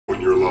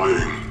on, you're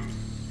lying.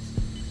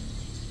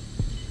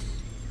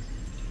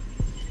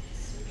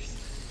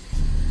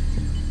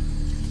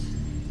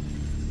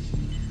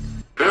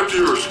 After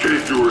your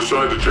escape, you were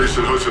assigned to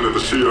Jason Hudson and the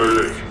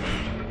CIA.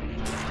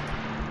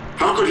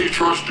 How could he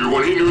trust you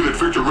when he knew that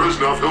Victor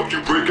Reznov helped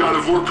you break out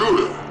of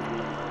Vorkuta?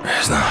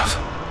 Reznov.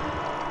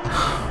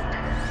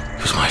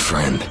 He was my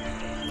friend.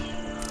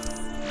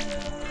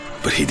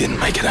 But he didn't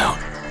make it out.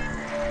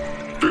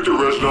 Victor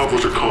Reznov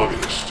was a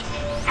communist.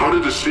 How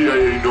did the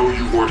CIA know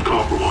you weren't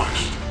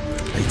compromised?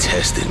 They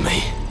tested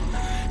me.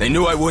 They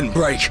knew I wouldn't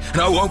break,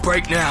 and I won't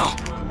break now.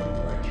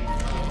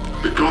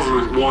 The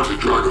government wanted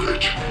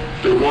Dragovich.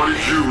 They wanted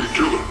you to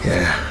kill him.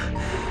 Yeah.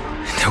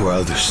 And there were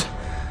others.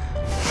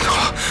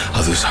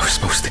 Others I was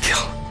supposed to kill.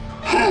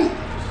 Who?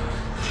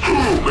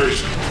 Who,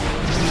 Mason?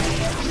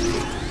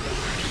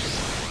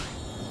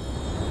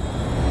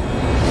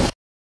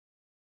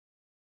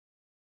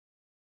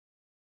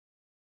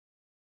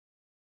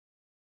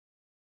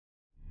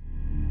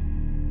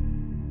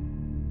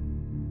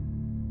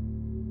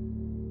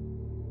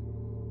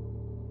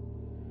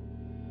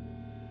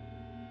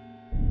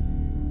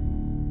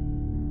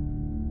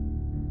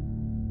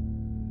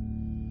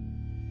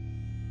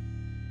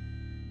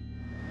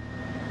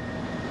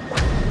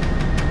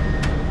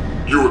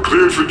 You were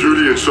cleared for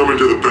duty and summoned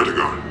to the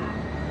Pentagon.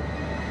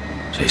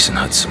 Jason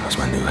Hudson was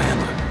my new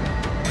handler.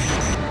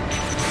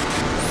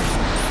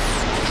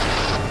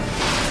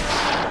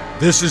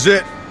 This is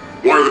it.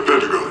 Why the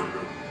Pentagon?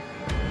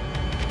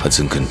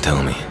 Hudson couldn't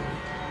tell me.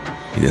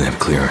 He didn't have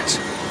clearance.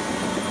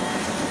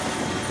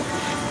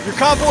 Your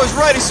convoy's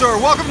ready, sir.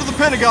 Welcome to the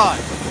Pentagon.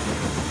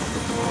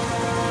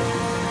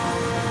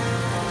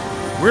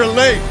 We're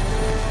late.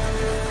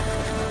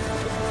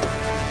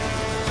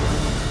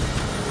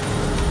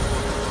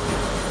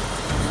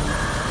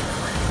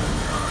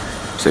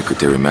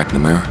 Secretary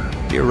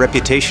McNamara? Your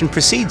reputation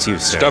precedes you,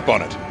 sir. Step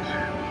on it.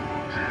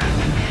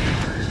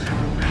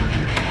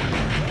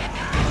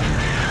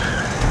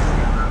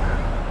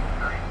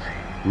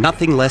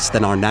 Nothing less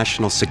than our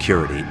national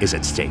security is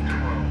at stake.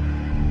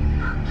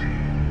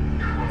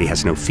 He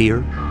has no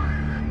fear,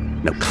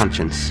 no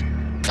conscience,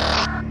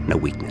 no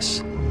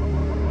weakness.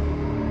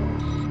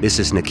 This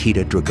is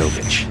Nikita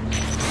Dragovich.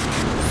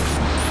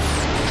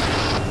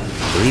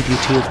 I believe you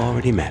two have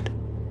already met.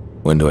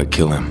 When do I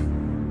kill him?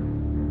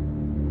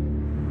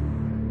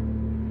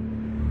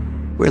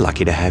 We're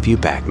lucky to have you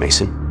back,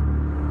 Mason.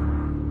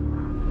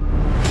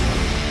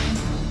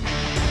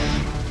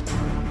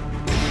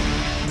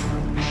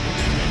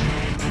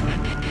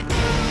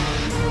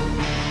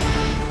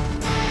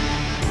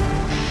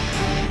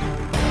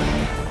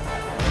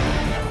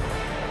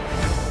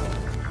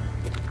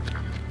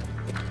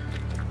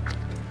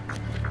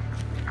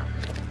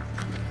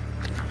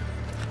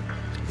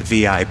 The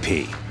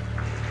VIP.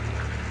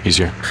 He's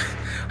here.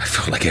 I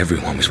felt like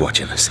everyone was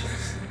watching us.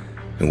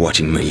 And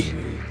watching me.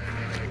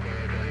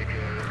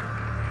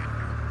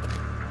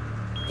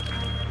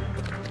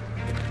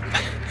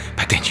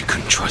 Back then you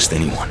couldn't trust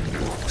anyone.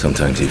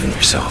 Sometimes even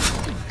yourself.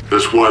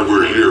 That's why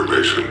we're here,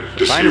 Mason.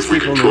 To see if we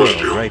can trust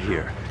you. Right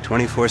here,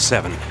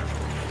 24/7.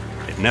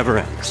 It never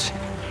ends.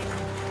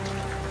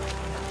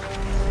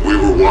 We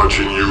were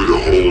watching you the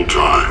whole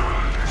time.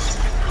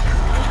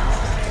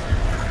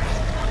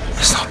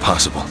 It's not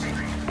possible.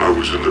 I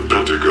was in the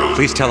Pentagon.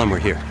 Please tell him we're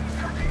here.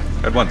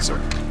 At once, sir.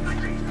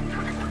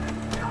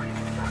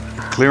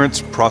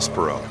 Clearance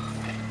Prospero.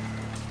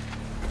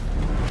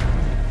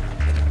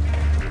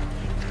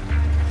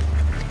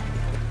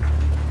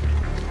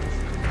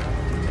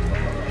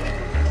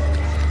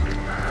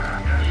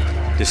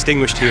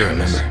 Distinguished heroes.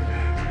 Remember?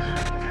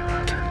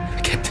 I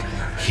kept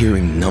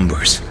hearing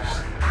numbers.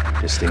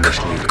 Distinguished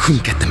I leaders.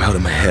 couldn't get them out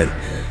of my head.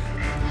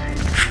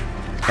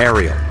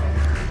 Ariel.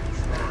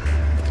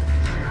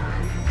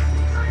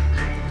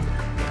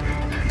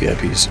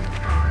 VIPs.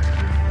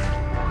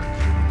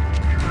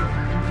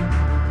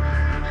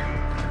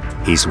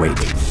 He's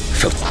waiting. I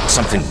felt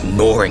something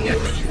gnawing at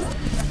me.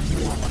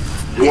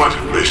 What,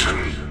 Mason?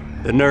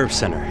 The nerve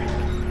center.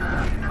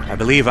 I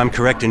believe I'm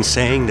correct in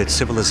saying that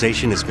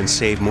civilization has been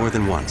saved more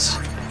than once.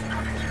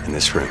 In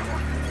this room.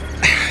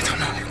 I don't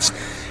know.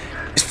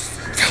 It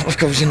felt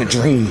like I was in a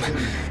dream.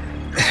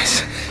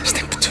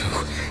 Step 2.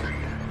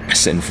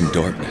 Ascend from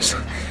darkness.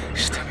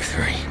 Step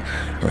 3.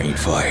 Rain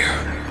fire.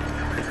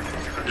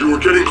 You were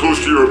getting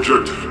close to your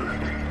objective.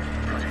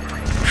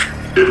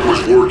 It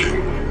was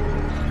working.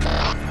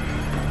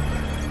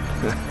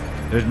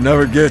 It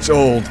never gets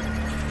old.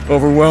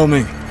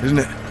 Overwhelming, isn't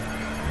it?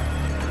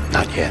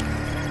 Not yet.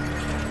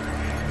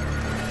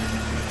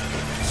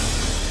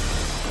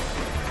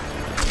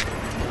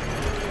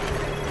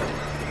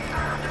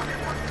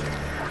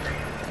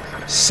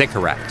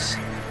 Sycorax.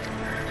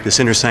 This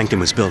inner sanctum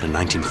was built in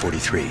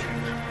 1943.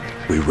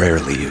 We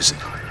rarely use it.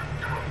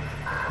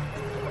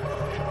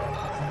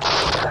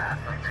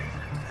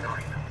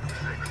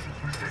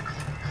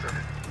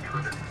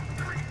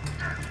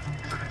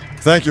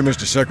 Thank you,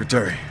 Mr.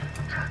 Secretary.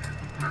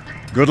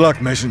 Good luck,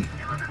 Mason.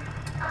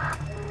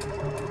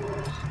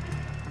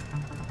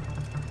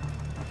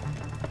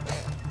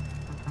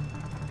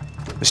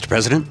 Mr.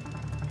 President?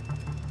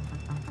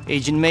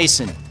 Agent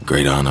Mason,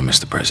 Great honor,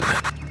 Mr. President.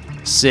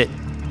 sit.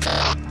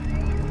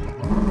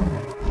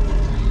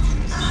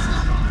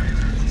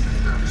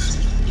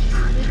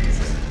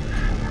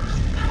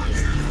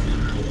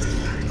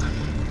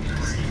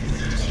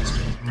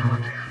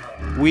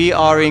 We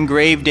are in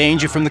grave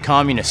danger from the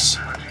communists.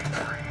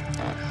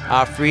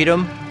 Our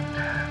freedom,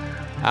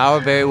 our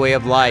very way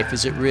of life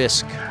is at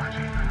risk.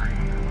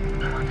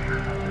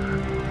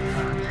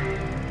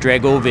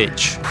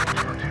 Dragovich.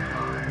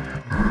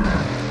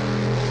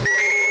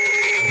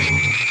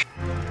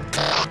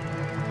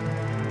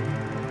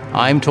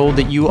 I'm told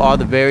that you are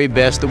the very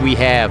best that we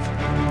have.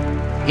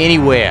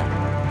 Anywhere.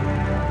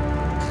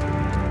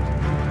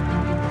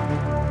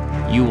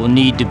 You will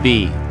need to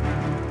be.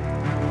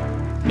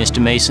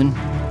 Mr. Mason,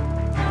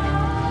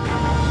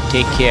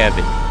 take care of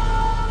it.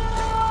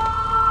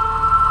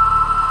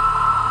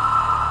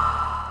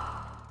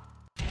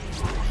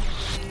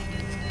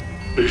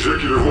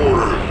 Executive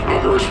order,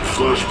 Operation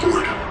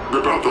Flashpoint.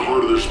 Rip out the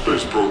heart of their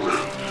space program.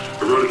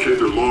 Eradicate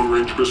their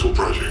long-range missile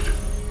project.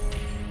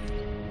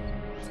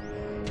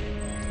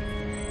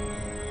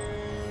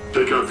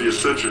 Take out the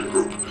Ascension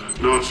Group.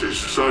 Nazis,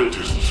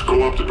 scientists,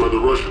 co-opted by the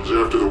Russians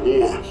after the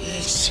war.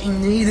 She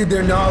needed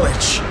their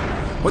knowledge.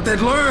 What they'd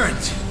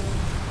learned.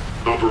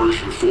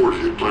 Operation 40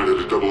 had planted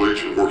a double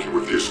agent working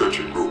with the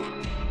Ascension Group.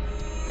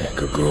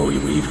 Echo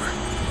Growy Weaver.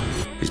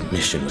 His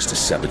mission was to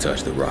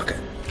sabotage the rocket.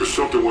 But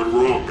something went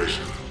wrong,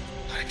 Mason.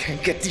 I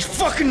can't get these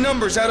fucking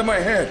numbers out of my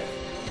head.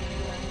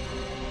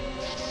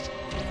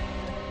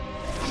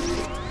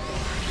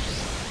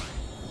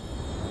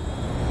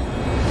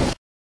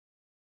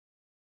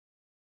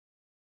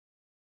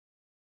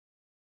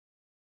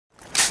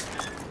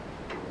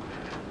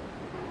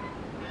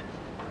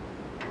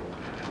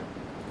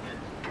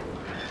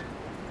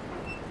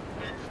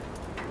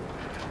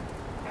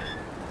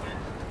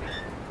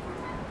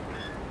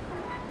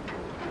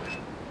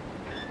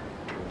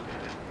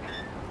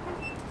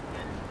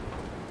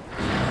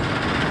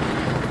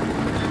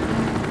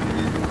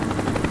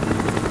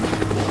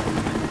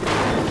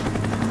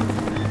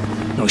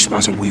 No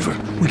response from Weaver.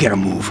 We gotta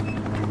move.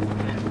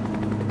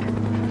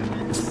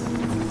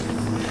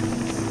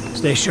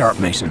 Stay sharp,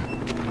 Mason.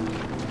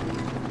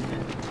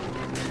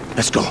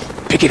 Let's go.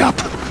 Pick it up.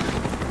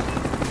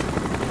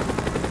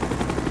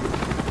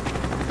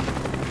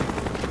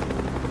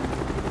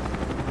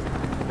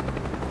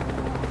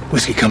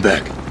 Whiskey, come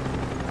back.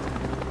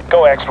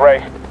 Go, X-Ray.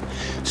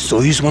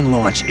 Soyuz 1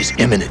 launch is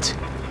imminent.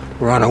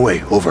 We're on our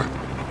way. Over.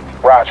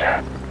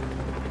 Roger.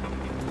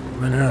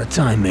 Running out of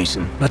time,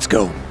 Mason. Let's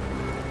go.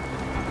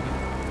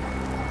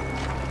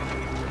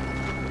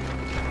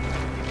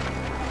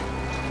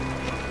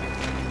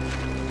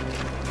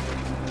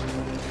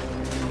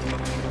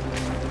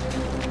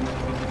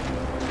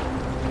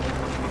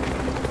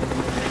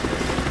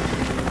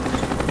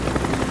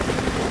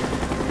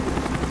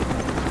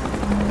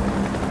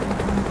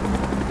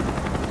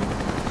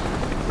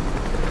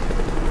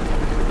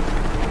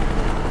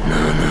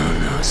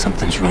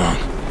 Something's wrong.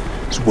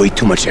 There's way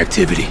too much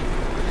activity.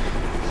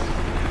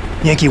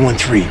 Yankee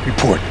 1-3,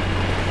 report.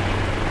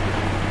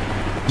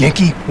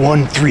 Yankee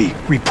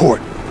 1-3,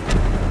 report.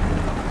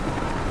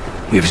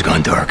 Weaver's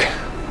gone dark.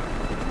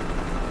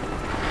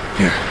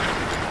 Here,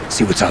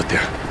 see what's out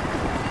there.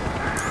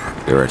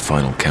 They're at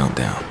final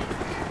countdown.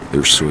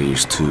 They're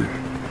Soyuz 2,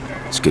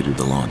 scheduled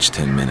to launch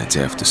 10 minutes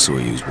after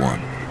Soyuz 1.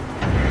 Up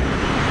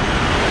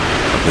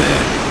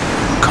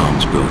ahead,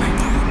 comms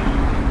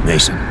building.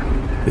 Mason,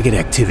 we get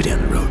activity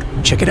on the road.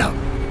 Check it out.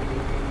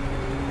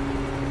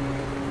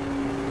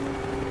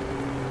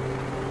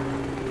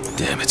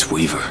 Damn, it's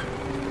Weaver.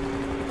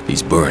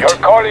 He's burnt. Your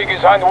colleague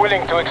is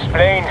unwilling to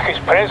explain his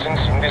presence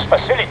in this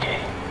facility.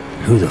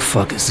 Who the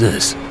fuck is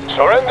this?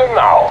 Surrender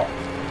now,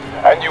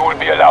 and you will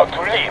be allowed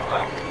to leave.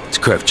 It's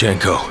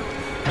Kravchenko.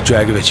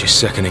 Dragovich is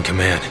second in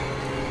command.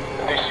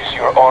 This is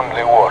your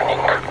only warning.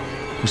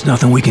 There's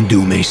nothing we can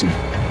do, Mason.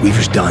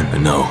 Weaver's done. I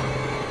know.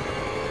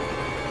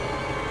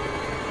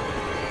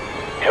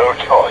 Your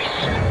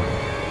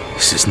choice.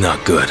 This is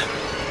not good.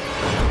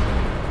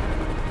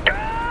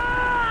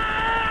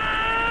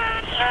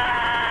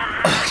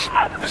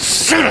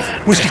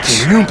 Whiskey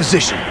team, you're in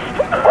position.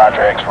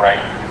 Roger, X-Ray.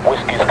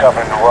 Whiskey's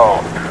covering the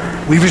road.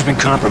 Weaver's been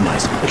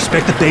compromised.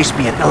 Expect the base to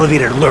be an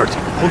elevated alert.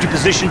 Hold your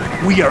position.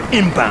 We are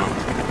inbound.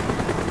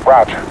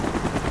 Roger.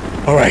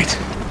 All right.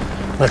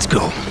 Let's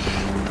go.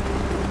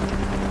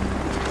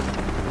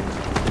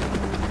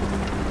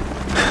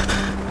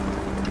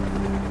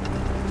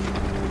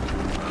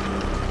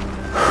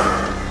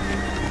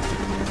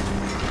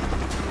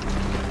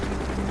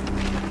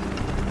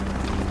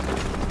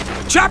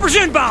 Chopper's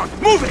inbound!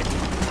 Move it!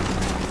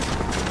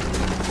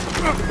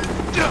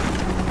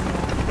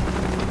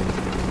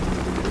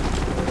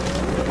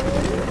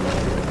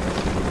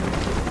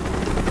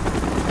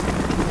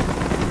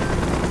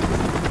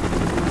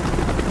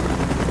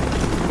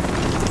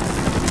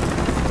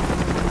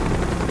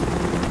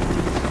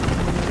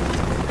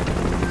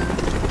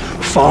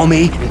 Follow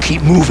me and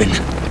keep moving.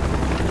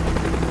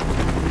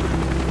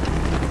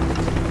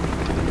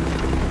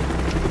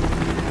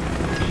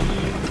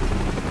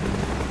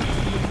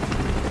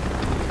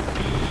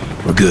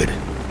 We're good.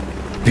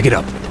 Pick it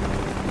up.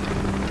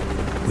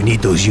 We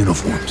need those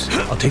uniforms.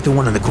 I'll take the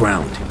one on the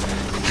ground.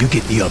 You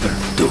get the other.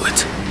 Do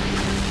it.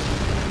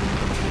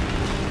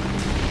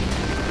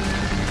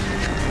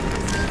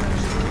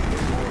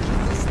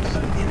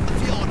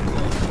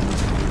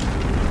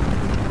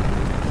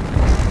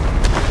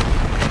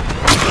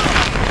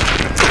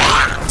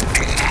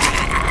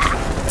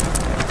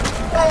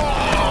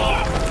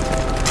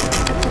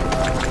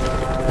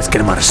 Let's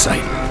get him out of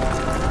sight.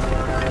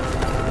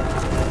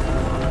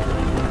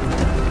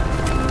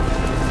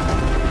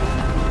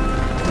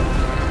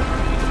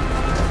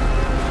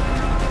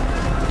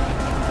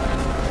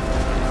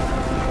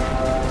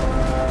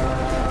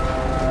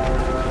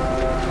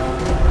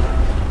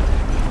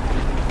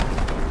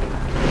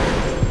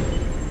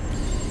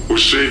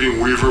 Was saving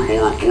Weaver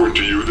more important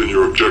to you than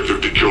your objective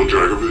to kill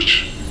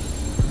Dragovich?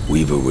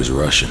 Weaver was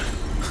Russian.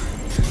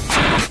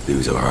 He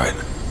was alright.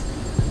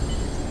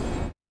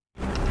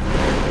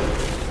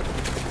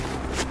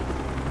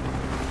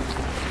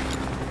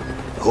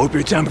 I hope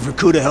your time for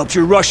Kuda helps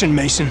your Russian,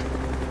 Mason.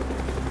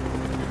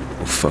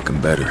 Well, fucking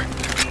better.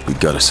 We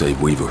gotta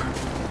save Weaver.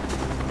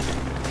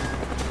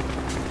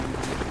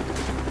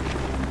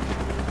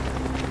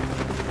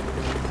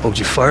 Hold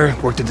your fire,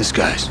 work the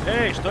disguise.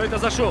 Эй, что это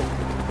за шум?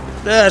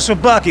 Да,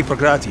 собаки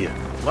проклятые.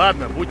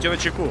 Ладно, будьте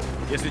начеку.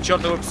 Если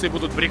чертовы псы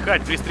будут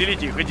брехать,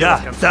 пристрелите их и дело Да,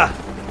 с концом. да.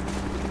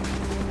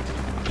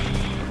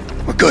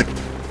 We're good.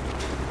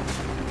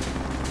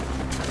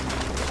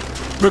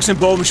 Brooks and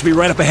Bowman should be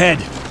right up ahead.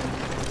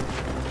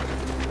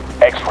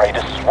 X-ray,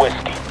 this is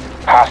Whiskey.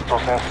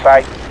 Hostiles in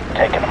sight,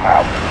 taking them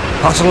out.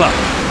 Hustle up.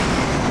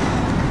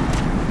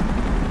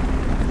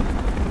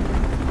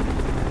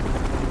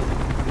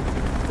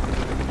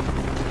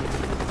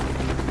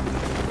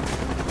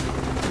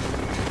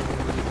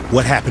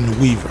 What happened to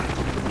Weaver?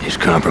 He's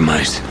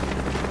compromised.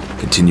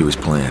 Continue as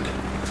planned.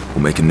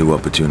 We'll make a new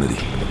opportunity.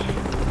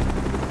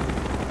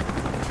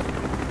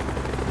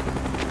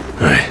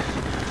 All right,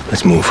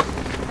 let's move.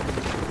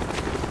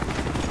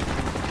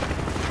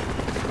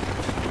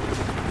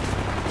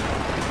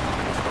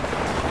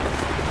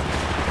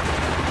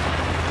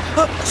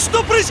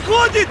 Что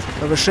происходит?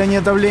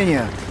 Повышение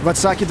давления. В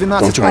Отсаке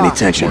 12. Don't draw any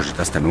attention. Может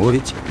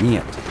остановить?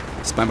 Нет.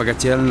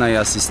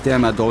 Вспомогательная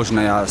система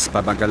должна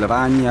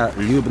вспомогательная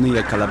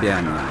любые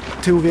колебания.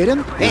 Ты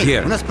уверен? Эй,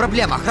 у нас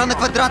проблема. Охрана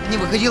квадрата не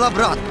выходила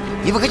обратно.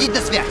 Не выходить на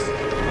связь.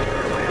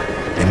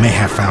 They may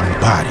have found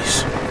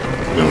bodies.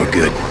 No, we're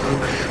good.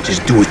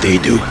 Just do what they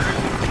do.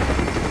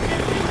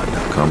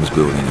 Comms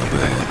building up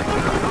ahead.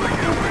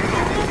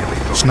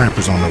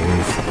 Snipers on the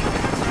roof.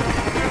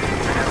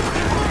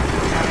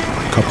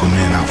 Couple of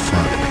men out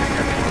front.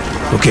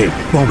 Okay,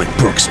 Bowman,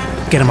 Brooks,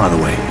 get him out of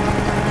the way.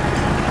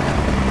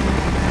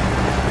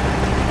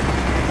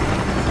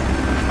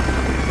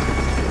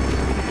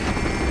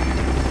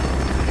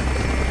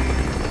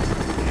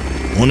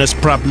 У нас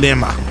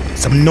проблема.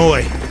 Со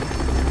мной.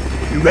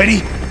 You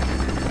ready?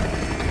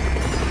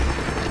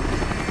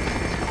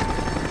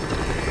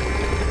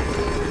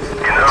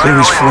 Clear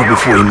his floor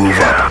before you move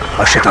up.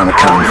 I'll shut down the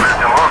counter.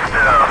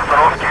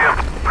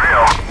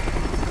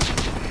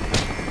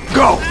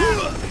 Go!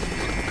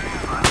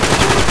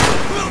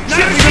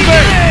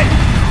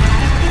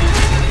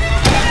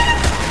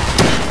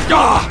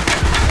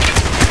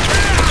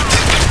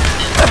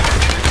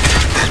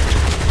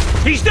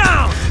 He's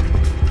down!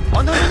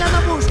 Он у меня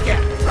на мушке.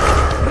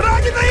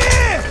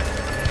 Раненые!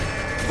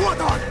 Вот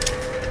он!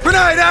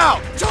 Grenade out!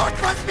 Черт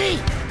возьми!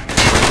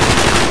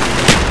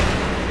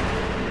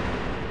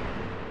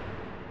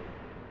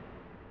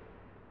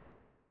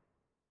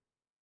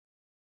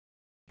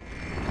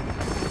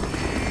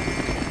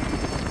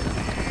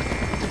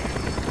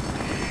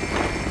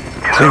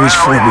 Clear his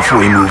floor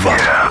before you move up.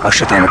 I'll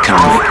shut down the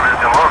counter.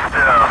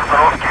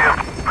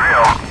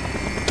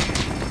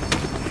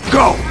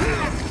 Go!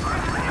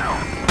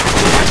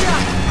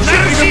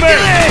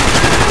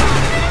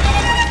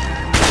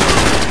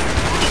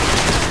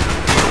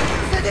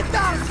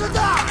 Санитар,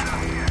 сюда!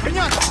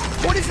 Принят!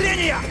 В поле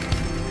зрения!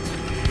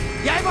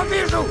 Я его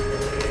вижу!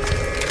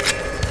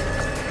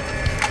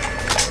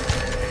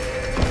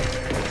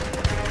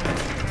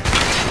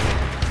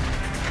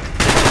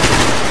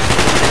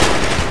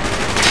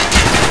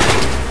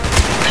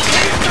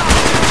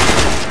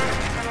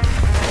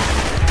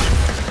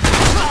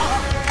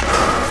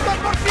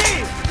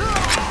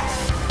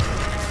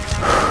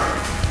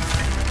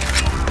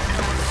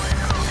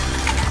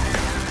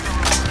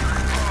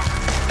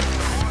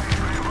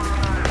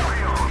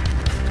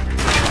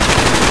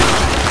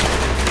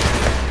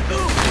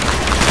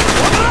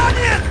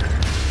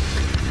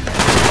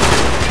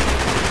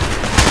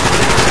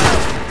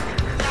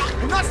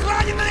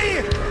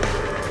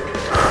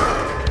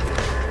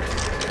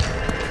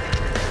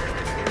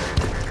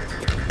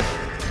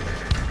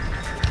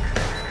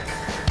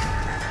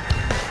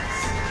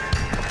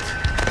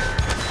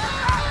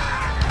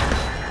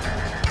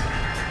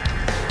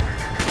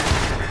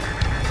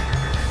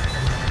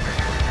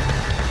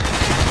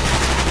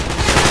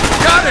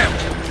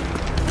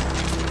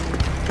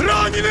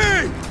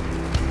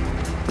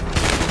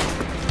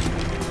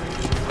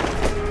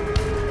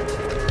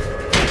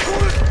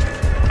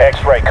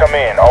 X-ray, come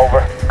in,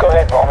 over. Go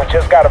ahead, Bowman.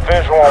 Just got a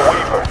visual on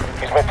Weaver.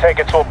 He's been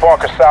taken to a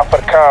bunker south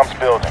of the comms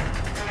building.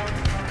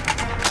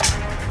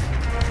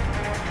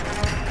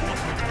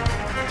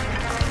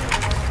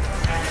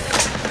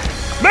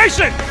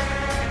 Mason!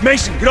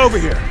 Mason, get over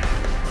here.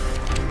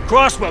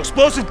 Crossbow,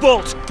 explosive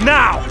bolts,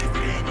 now!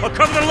 I'll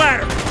cover the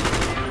ladder.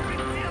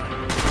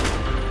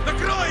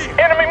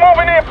 Enemy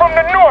moving in from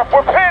the north.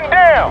 We're pinned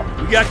down.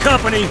 We got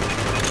company.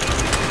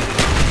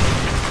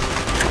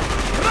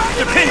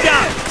 They're pinned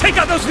down. Take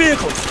out those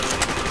vehicles.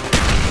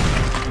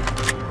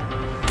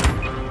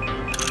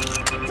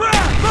 Move!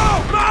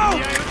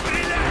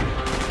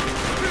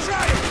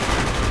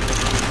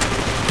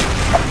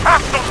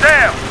 Hostile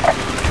down.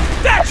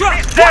 That truck!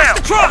 He's Watch down.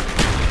 the truck!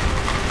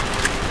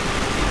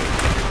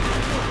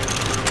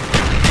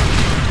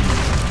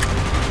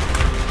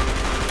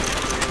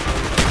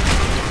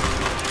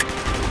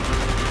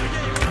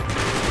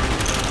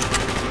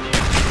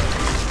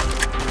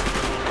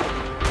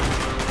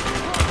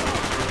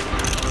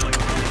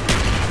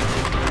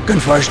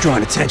 Gunfire's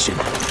drawing attention.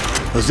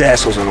 Those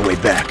assholes on the way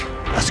back.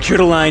 I'll secure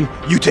the line,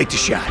 you take the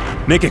shot.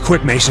 Make it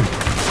quick, Mason.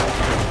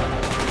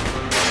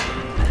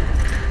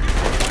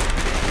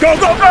 Go,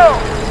 go, go!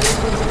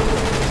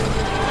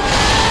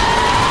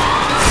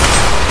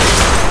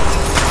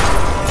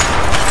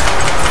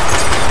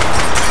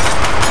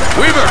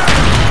 Weaver!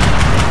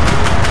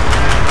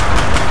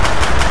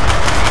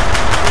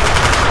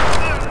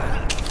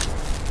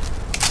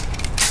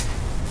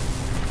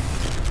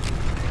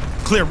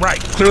 Clear right.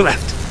 Clear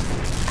left.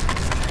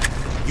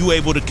 You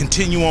able to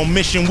continue on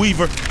mission,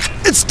 Weaver?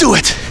 Let's do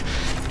it!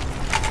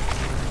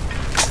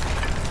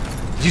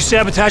 Did you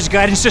sabotage the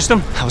guidance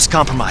system? I was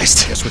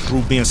compromised. Guess we're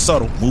through being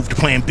subtle. Move to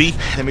plan B.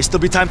 There may still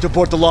be time to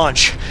abort the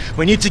launch.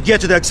 We need to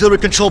get to the auxiliary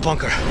control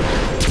bunker.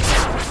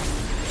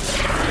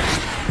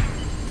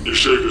 You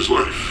saved his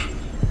life.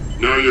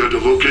 Now you had to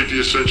locate the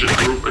Ascension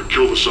group and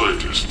kill the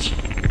scientists.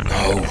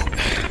 No.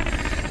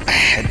 I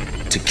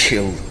had to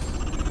kill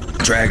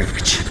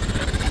Dragovich.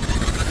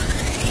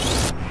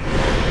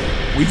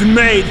 We've been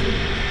made.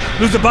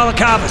 Lose the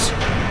balaclavas.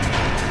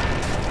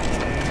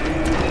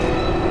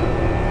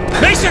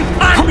 Mason,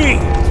 on me!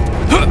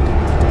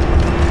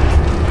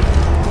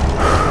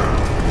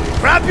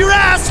 Grab your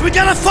ass! We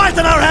got a fight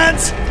on our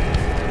hands!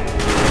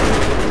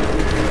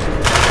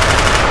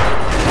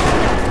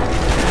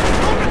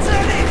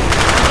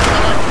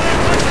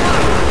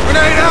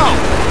 Grenade out!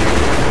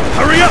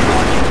 Hurry up!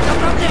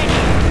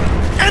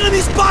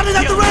 Enemy spotted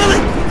at the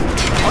railing!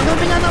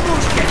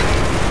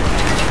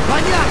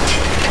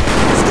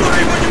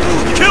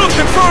 Kill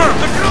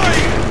confirmed!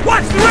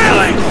 Watch the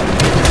railing!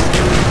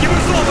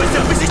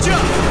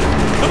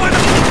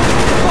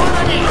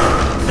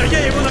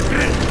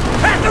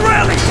 At the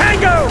railing,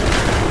 Tango!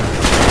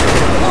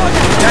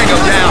 Tango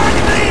down!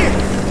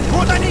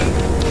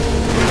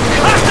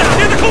 Hostile,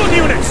 near the cooling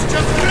units!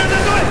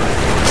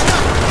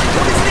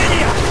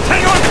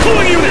 Tango on the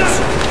cooling units!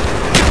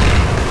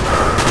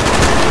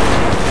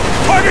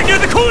 Target near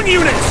the cooling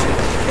units!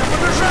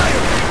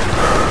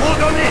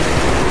 Hold on in!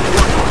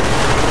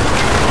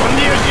 Он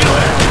не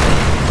делает!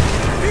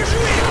 Вижу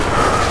их!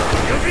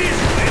 Я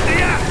вижу! Это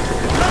я!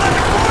 Надо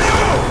к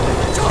бою!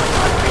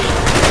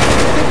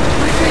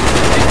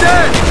 He's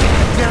dead!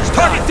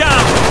 Target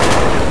down!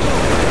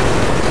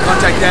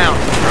 Contact down.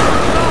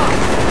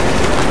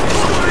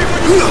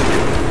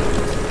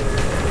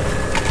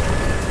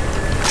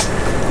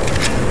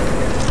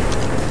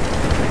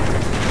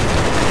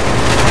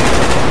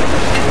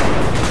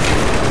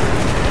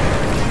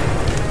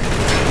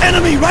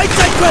 Enemy right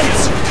side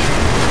crates!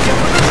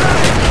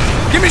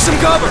 Give me some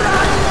cover!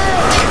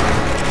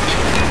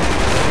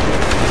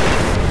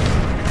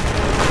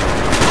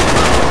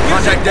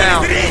 Contact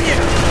down.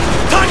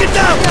 Target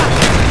down!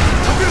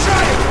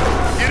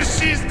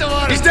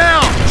 He's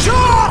down!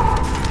 Sure!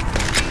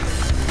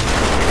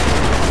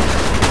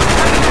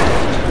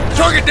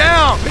 Target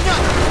down!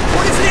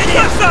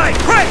 Left side,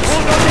 crates!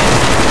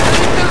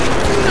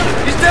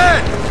 He's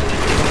dead!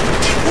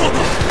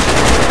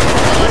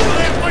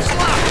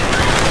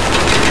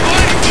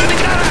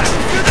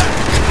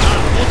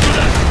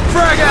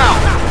 Frag out!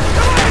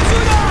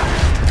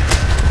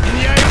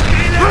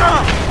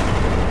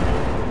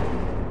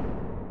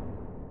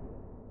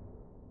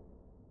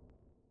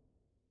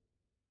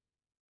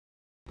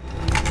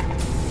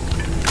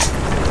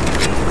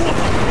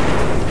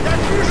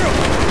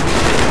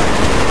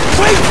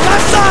 Wait!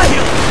 Left side!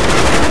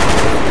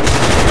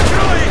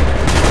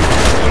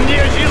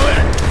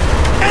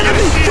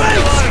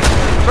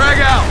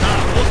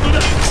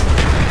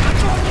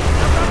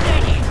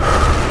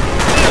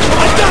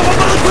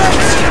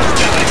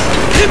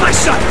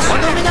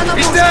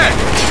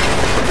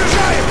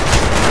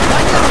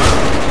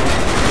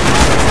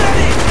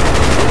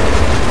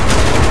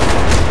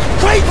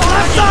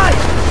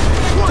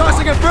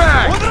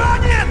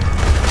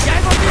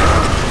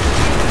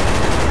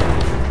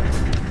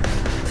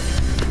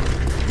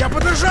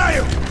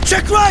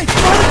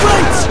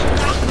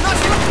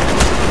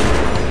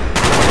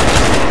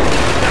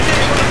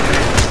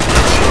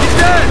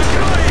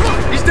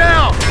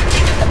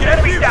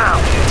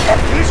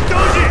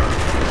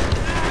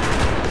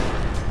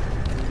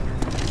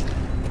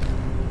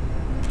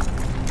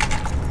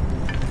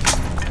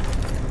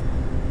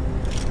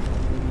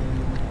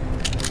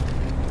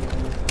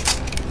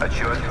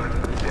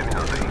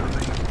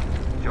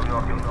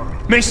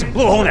 Mason,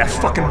 blow a hole in that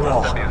fucking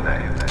wall.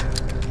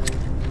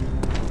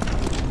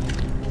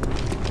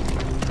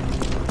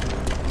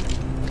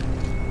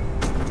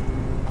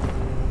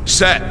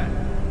 Set.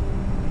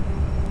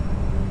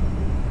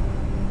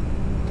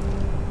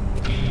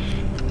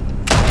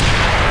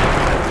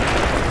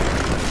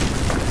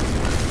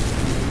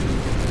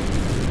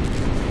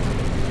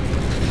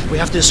 We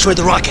have to destroy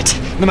the rocket,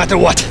 no matter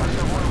what.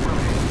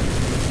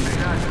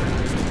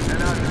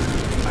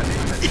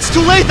 It's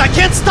too late, I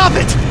can't stop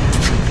it!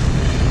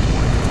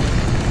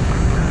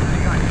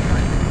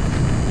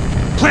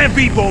 Plan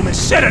B, Bowman,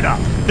 set it up!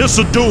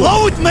 This'll do it!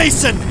 Load,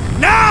 Mason!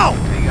 Now!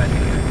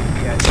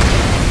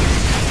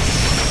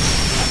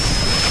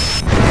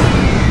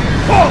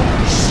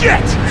 Holy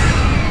shit!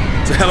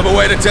 It's a hell of a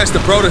way to test the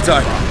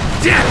prototype.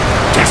 Damn!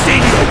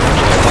 Castillo!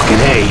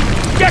 Fucking A.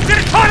 Get to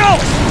the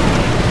tunnels!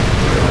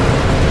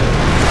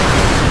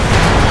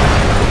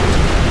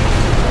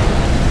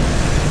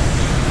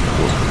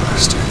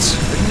 Bastards.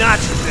 They're not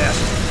your best.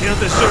 They don't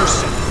deserve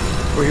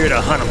it. We're here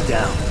to hunt them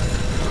down.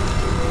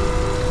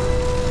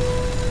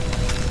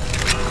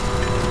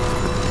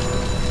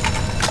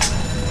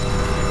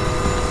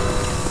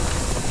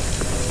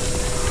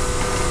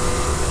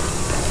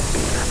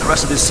 The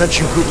rest of this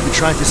sentient group will be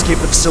trying to escape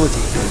the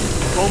facility.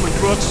 Bowman,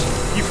 Brooks,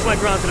 you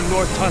flank around to the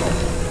north tunnel.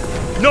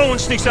 No one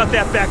sneaks out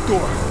that back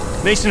door.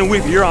 Mason and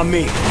Weaver, you're on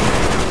me.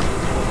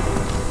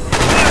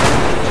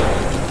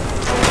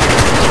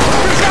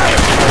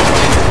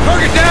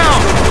 Target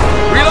down!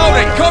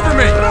 Reloading! Cover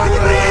me!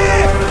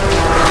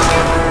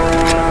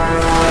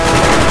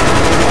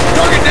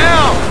 Target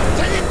down!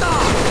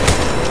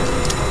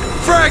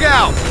 Frag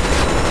out!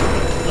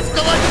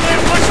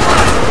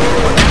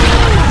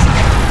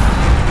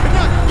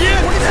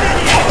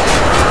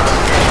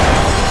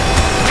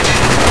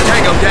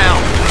 Tango down!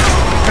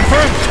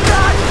 Confirmed!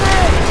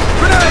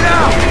 Grenade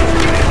out!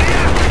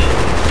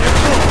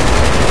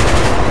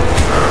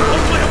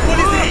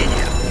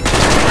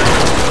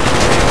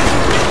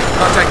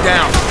 Contact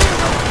down!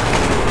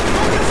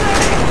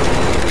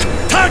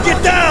 Target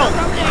down!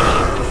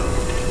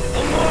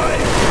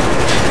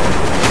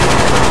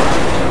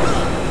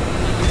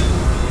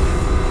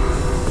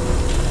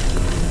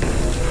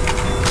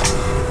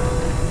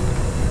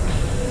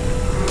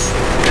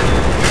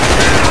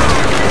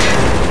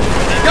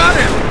 Got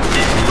him!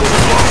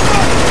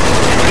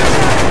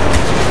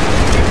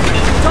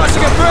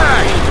 Tossing a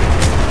frag!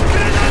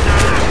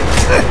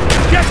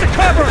 Get the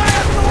cover!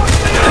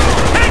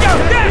 Tango,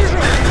 dash!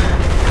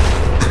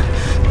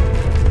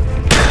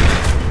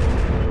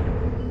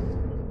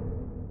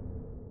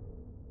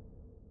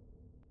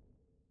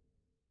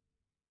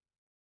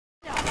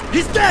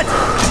 He's dead!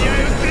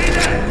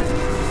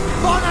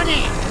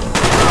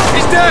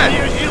 He's dead!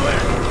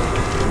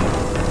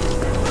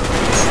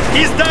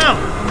 He's down!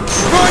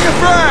 Throwing a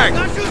frag!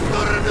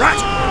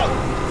 Right!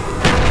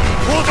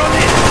 Hold on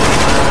in!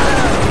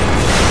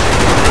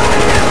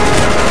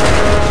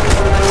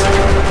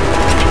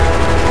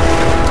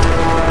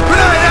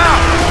 Grenade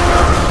out!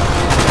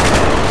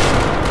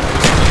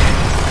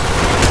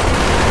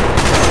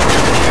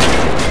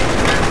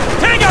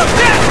 Tango,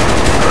 dead!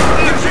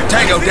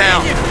 Tango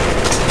down!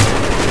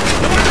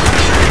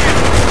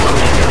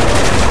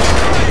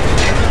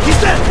 He's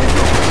dead!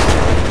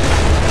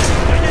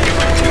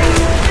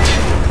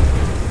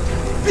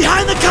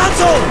 Behind the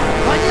console!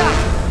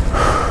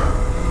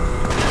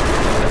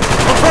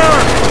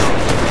 Confirmed!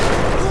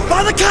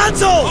 By the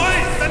console!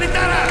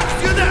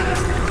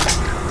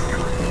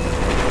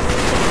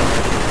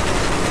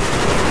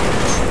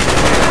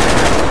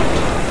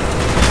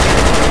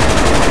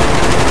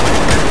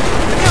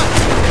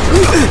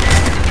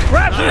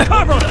 Grab some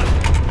cover!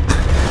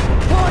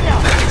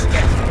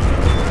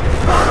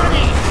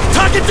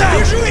 Target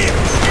down!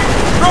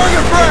 Throwing a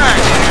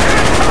frag!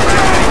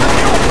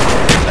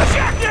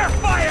 Check their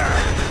fire!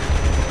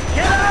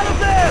 Get out of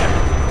there!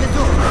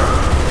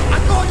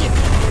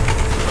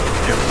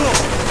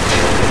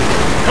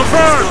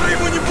 Confirmed!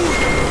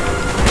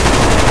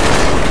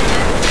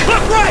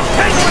 Look right!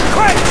 Tango and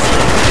crates!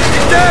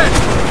 He's dead!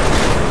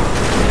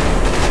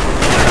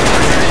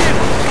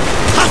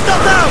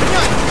 Hostile down!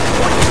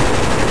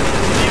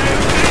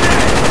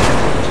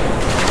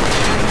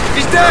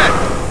 He's dead!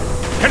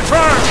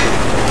 Confirmed!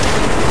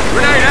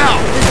 Grenade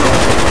out!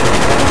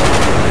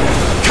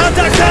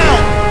 Contact down!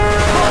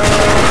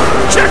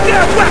 Check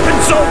their weapon,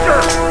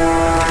 soldier!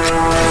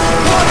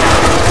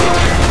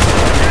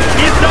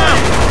 He's down!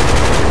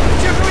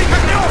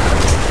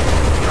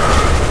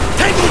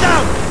 Tango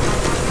down!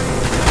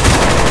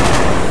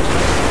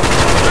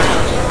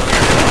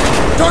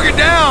 Target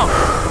down!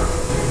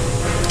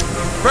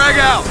 Frag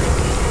out!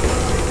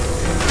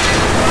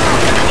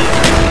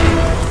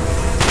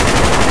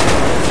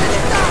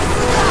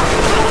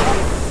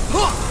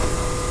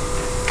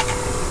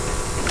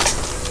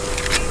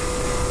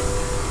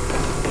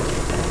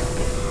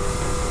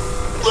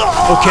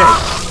 Okay,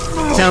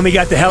 tell me we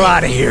got the hell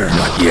out of here.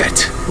 Not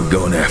yet. We're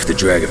going after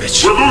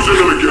Dragovich. We're losing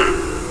him again.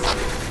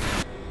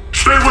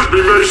 Stay with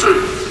me, Mason.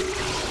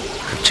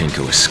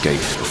 Marchenko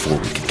escaped before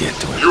we could get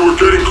to him. You were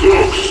getting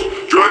close.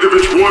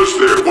 Dragovich was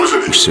there,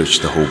 wasn't We he?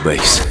 searched the whole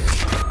base.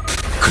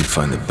 Couldn't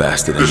find the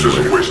bastard This is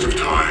a anywhere. waste of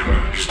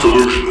time. He's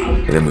delusional.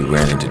 And then we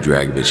ran into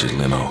Dragovich's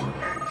limo.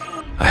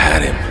 I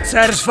had him.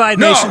 Satisfied,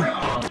 Mason?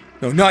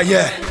 No, not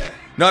yet.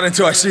 Not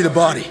until I see the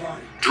body.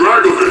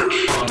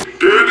 Dragovich,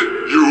 did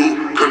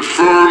you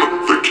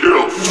confirm the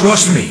kill?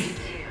 Trust me.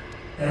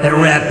 That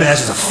rat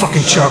bass is a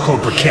fucking charcoal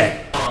briquette.